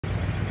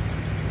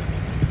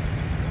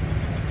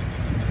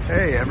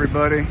Hey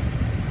everybody,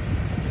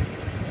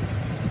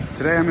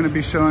 today I'm going to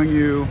be showing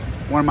you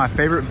one of my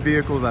favorite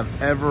vehicles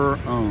I've ever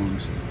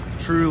owned.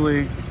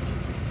 Truly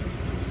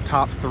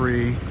top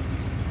 3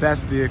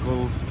 best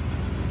vehicles.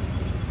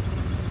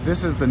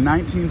 This is the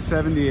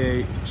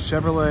 1978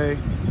 Chevrolet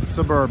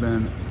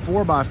Suburban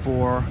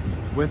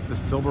 4x4 with the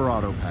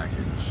Silverado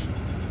package.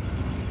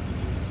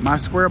 My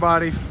square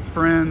body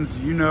friends,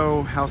 you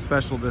know how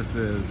special this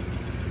is.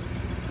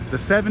 The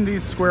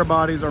 70s square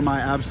bodies are my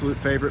absolute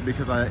favorite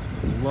because I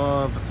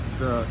love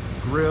the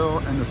grille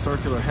and the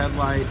circular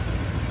headlights.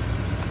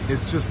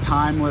 It's just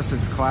timeless,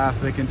 it's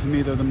classic, and to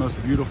me they're the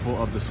most beautiful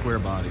of the square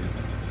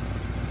bodies.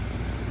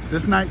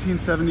 This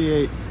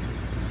 1978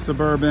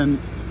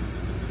 Suburban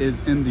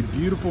is in the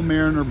beautiful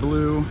Mariner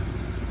blue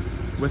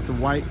with the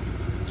white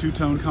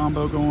two-tone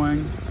combo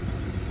going.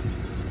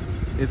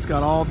 It's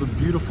got all the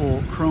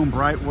beautiful chrome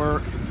bright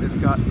work. It's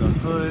got the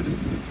hood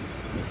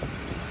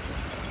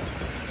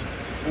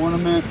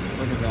ornament,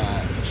 look at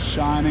that,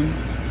 shining.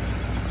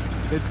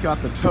 It's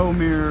got the tow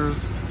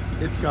mirrors,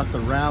 it's got the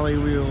rally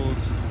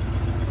wheels,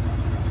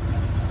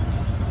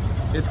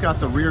 it's got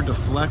the rear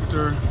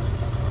deflector,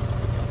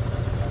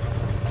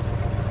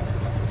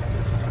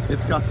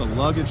 it's got the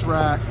luggage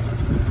rack.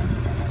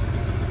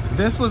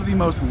 This was the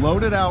most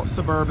loaded out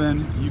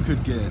Suburban you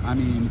could get. I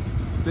mean,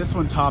 this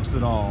one tops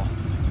it all.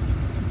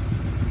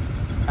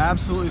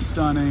 Absolutely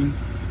stunning,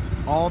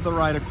 all the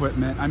right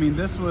equipment. I mean,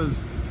 this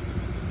was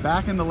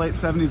back in the late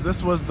 70s,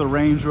 this was the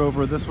Range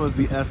Rover, this was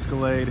the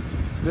Escalade.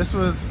 This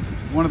was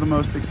one of the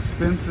most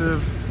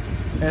expensive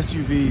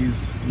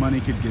SUVs money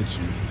could get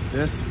you.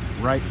 This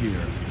right here.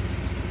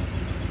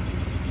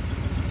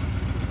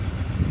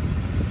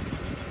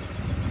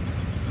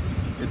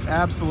 It's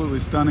absolutely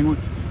stunning.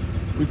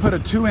 We put a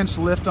 2-inch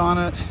lift on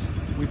it.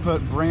 We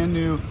put brand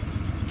new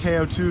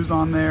KO2s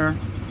on there.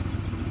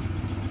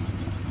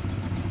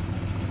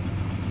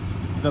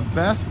 The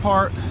best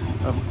part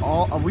of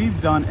all, we've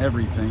done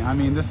everything. I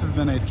mean, this has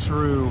been a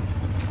true,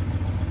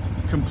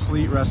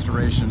 complete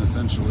restoration,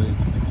 essentially.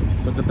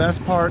 But the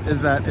best part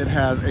is that it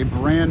has a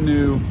brand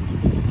new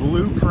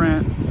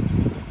blueprint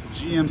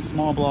GM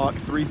small block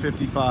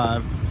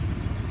 355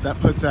 that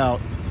puts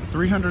out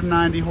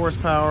 390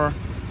 horsepower,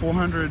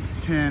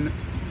 410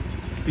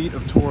 feet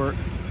of torque.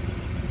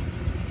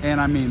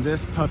 And I mean,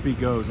 this puppy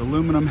goes.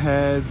 Aluminum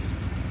heads.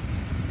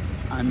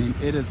 I mean,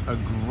 it is a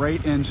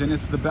great engine.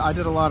 It's I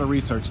did a lot of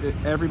research.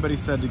 Everybody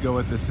said to go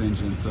with this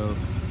engine, so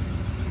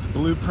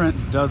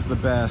Blueprint does the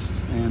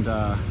best, and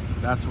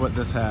that's what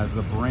this has,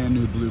 a brand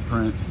new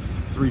Blueprint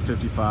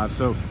 355.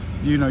 So,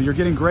 you know, you're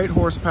getting great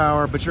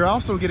horsepower, but you're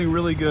also getting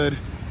really good,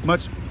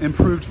 much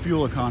improved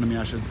fuel economy,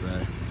 I should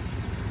say.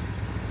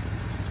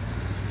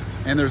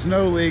 And there's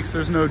no leaks,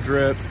 there's no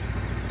drips,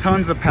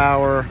 tons of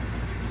power.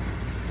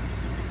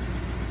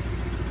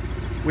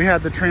 We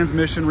had the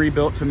transmission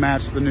rebuilt to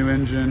match the new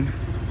engine.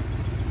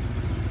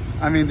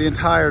 I mean, the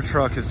entire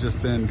truck has just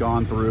been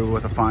gone through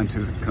with a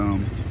fine-tooth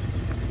comb.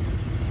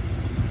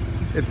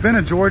 It's been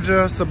a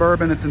Georgia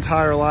Suburban its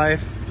entire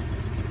life.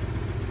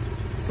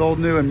 Sold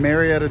new in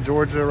Marietta,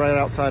 Georgia, right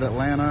outside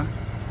Atlanta.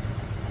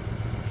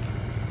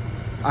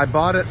 I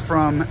bought it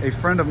from a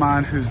friend of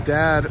mine whose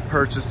dad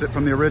purchased it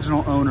from the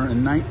original owner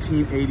in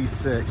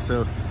 1986.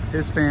 So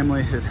his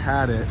family had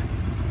had it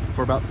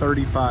for about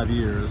 35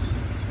 years.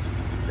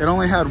 It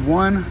only had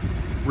one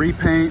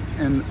repaint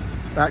and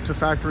back to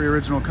factory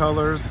original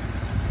colors.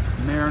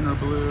 Mariner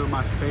blue,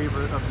 my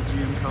favorite of the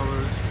GM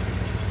colors.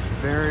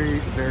 Very,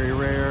 very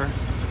rare.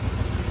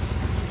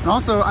 And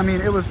also, I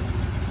mean, it was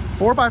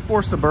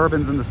 4x4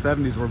 Suburbans in the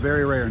 70s were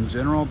very rare in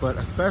general, but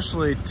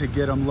especially to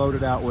get them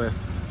loaded out with,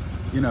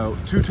 you know,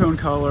 two-tone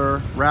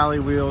color, rally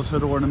wheels,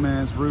 hood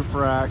ornaments, roof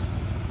racks,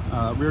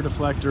 rear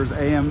deflectors,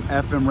 AM,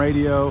 FM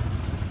radio,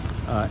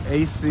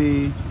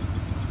 AC.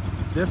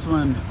 This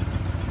one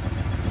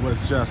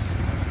was just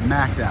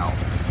macked out.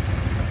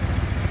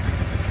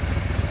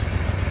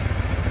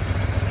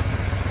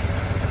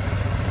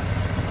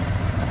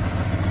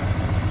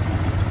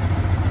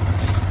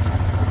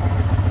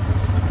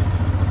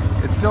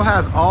 It still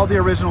has all the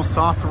original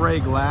soft ray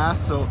glass,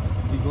 so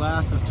the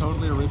glass is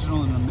totally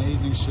original and in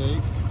amazing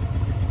shape.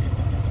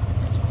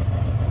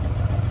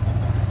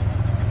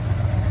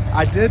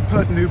 I did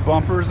put new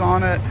bumpers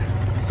on it,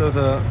 so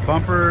the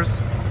bumpers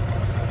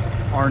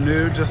are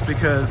new just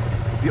because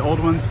the old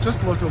ones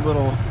just looked a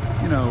little,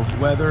 you know,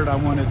 weathered. I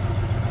wanted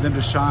them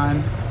to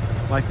shine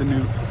like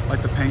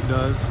the paint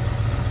does.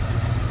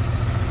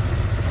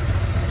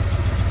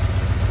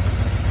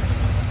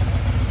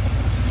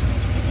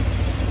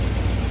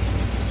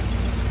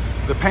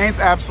 The paint's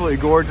absolutely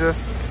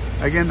gorgeous.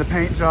 Again, the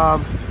paint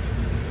job,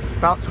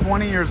 about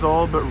 20 years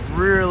old, but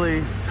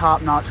really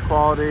top-notch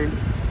quality.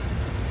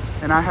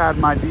 And I had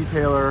my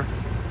detailer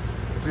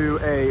do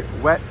a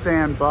wet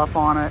sand buff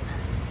on it,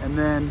 and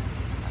then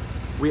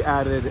we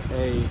added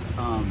a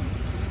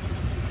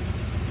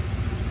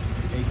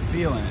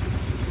sealant.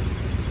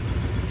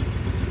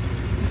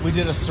 We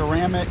did a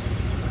ceramic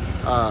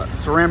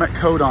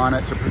coat on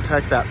it to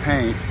protect that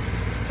paint,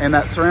 and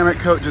that ceramic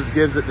coat just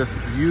gives it this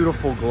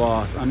beautiful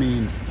gloss. I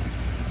mean,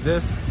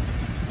 This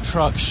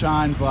truck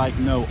shines like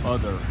no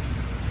other.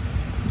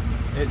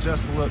 It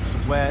just looks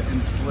wet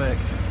and slick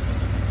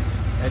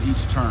at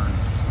each turn.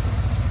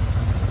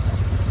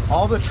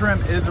 All the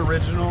trim is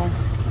original,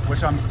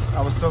 which I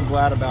was so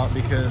glad about,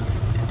 because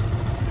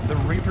the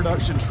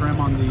reproduction trim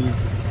on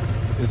these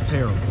is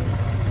terrible.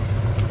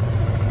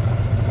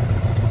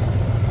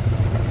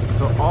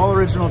 So all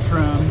original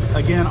trim.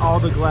 Again, all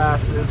the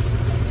glass is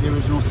the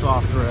original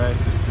soft gray.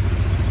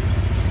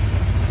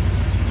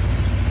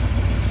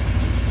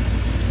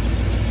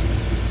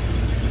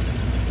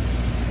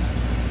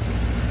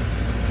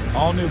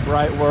 All new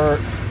bright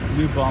work,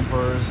 new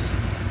bumpers.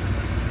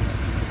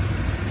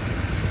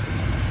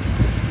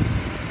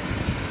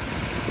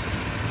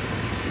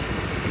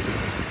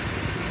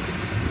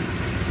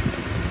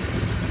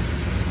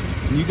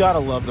 And you gotta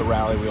love the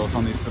rally wheels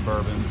on these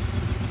Suburbans.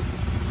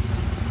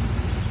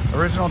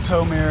 Original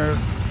tow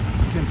mirrors,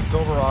 again,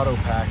 Silverado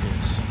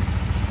package.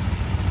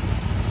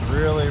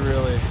 Really,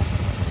 really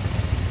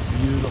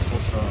beautiful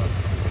truck.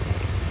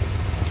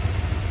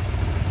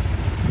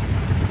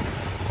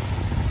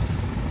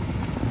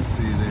 Let's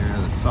see there,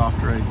 the soft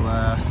gray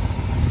glass.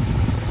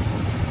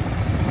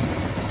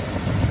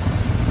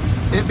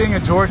 It being a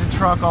Georgia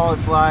truck all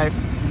its life,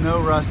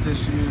 no rust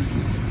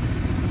issues.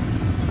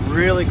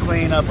 Really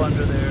clean up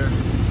under there.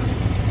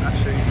 Not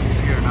sure you can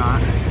see or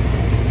not.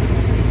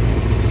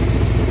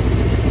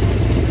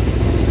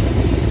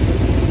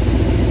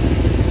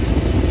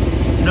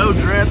 No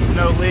drips,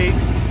 no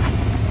leaks,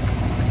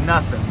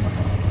 nothing.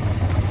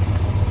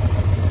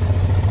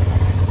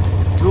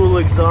 Dual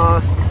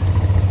exhaust,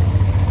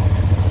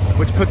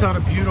 which puts out a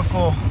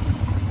beautiful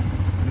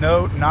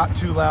note, not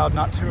too loud,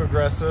 not too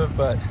aggressive,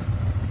 but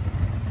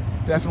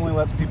definitely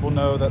lets people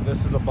know that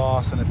this is a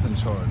boss and it's in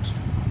charge.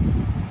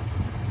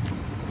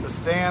 The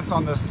stance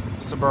on this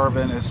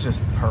Suburban is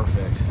just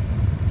perfect.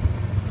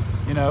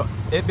 You know,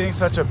 it being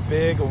such a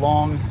big,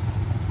 long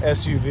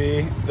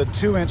SUV, the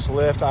 2-inch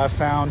lift I've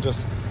found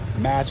just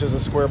matches a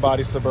square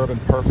body Suburban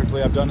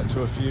perfectly. I've done it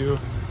to a few,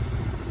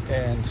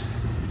 and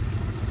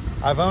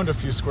I've owned a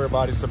few square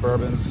body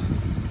Suburbans.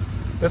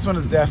 This one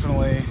is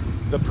definitely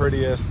the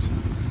prettiest.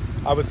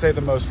 I would say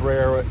the most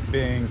rare,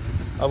 being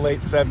a late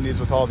 70s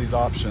with all these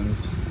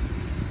options.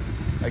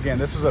 Again,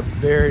 this was a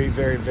very,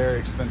 very, very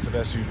expensive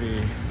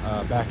SUV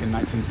back in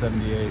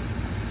 1978.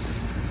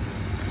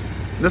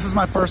 This is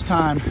my first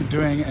time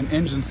doing an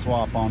engine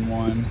swap on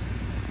one.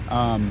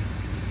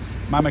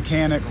 My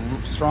mechanic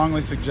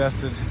strongly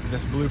suggested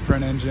this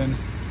Blueprint engine,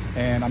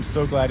 and I'm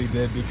so glad he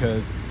did,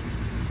 because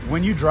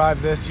when you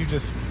drive this,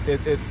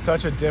 it's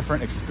such a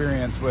different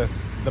experience with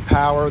the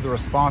power, the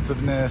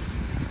responsiveness.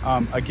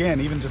 Again,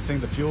 even just seeing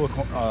the fuel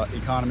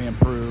economy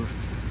improve.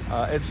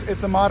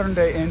 It's a modern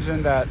day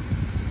engine that,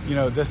 you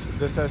know, this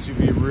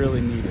SUV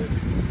really needed.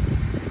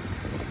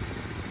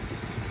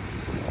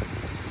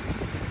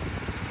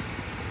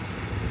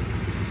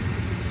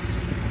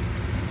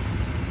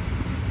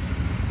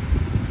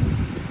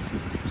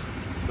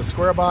 The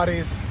square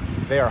bodies,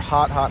 they are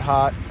hot, hot,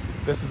 hot.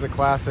 This is a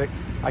classic.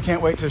 I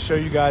can't wait to show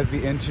you guys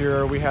the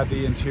interior. We had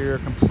the interior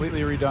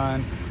completely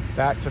redone,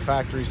 back to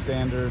factory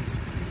standards.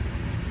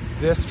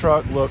 This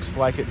truck looks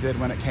like it did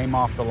when it came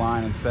off the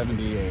line in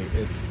 '78.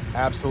 It's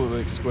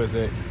absolutely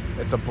exquisite.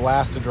 It's a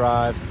blast to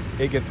drive.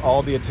 It gets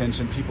all the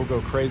attention. People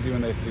go crazy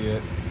when they see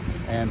it.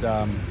 And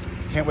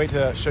can't wait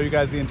to show you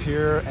guys the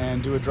interior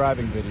and do a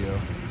driving video.